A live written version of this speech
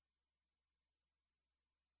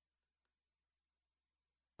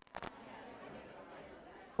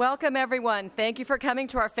Welcome, everyone. Thank you for coming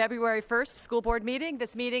to our February 1st school board meeting.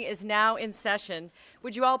 This meeting is now in session.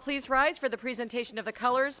 Would you all please rise for the presentation of the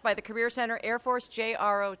colors by the Career Center Air Force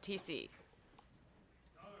JROTC.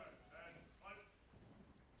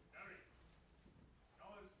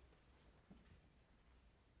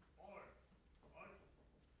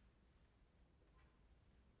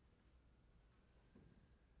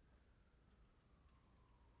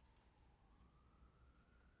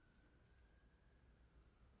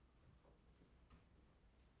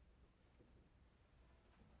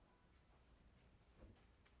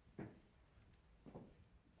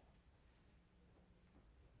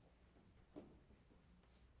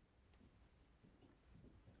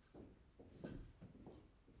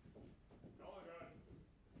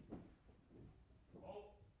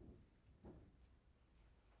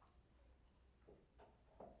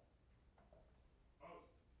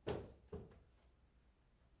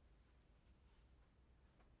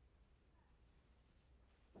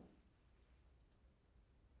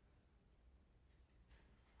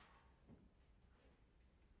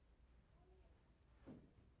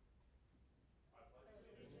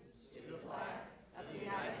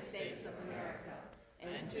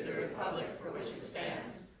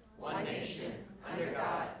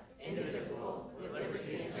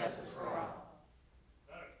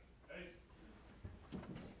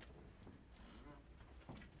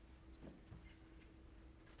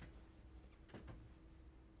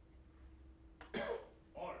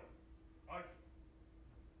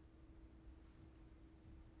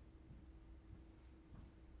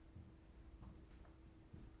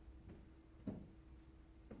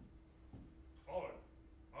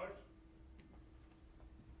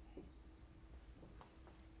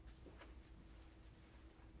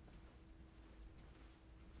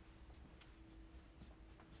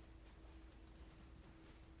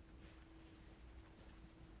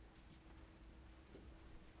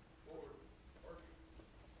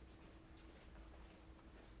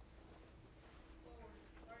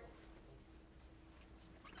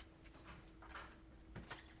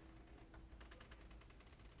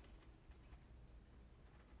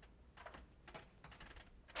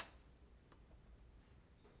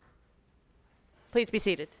 Please be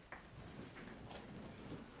seated.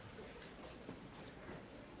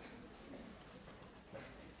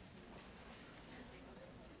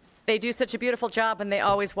 They do such a beautiful job, and they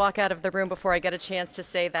always walk out of the room before I get a chance to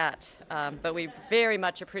say that. But we very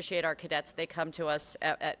much appreciate our cadets. They come to us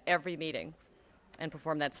at every meeting and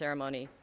perform that ceremony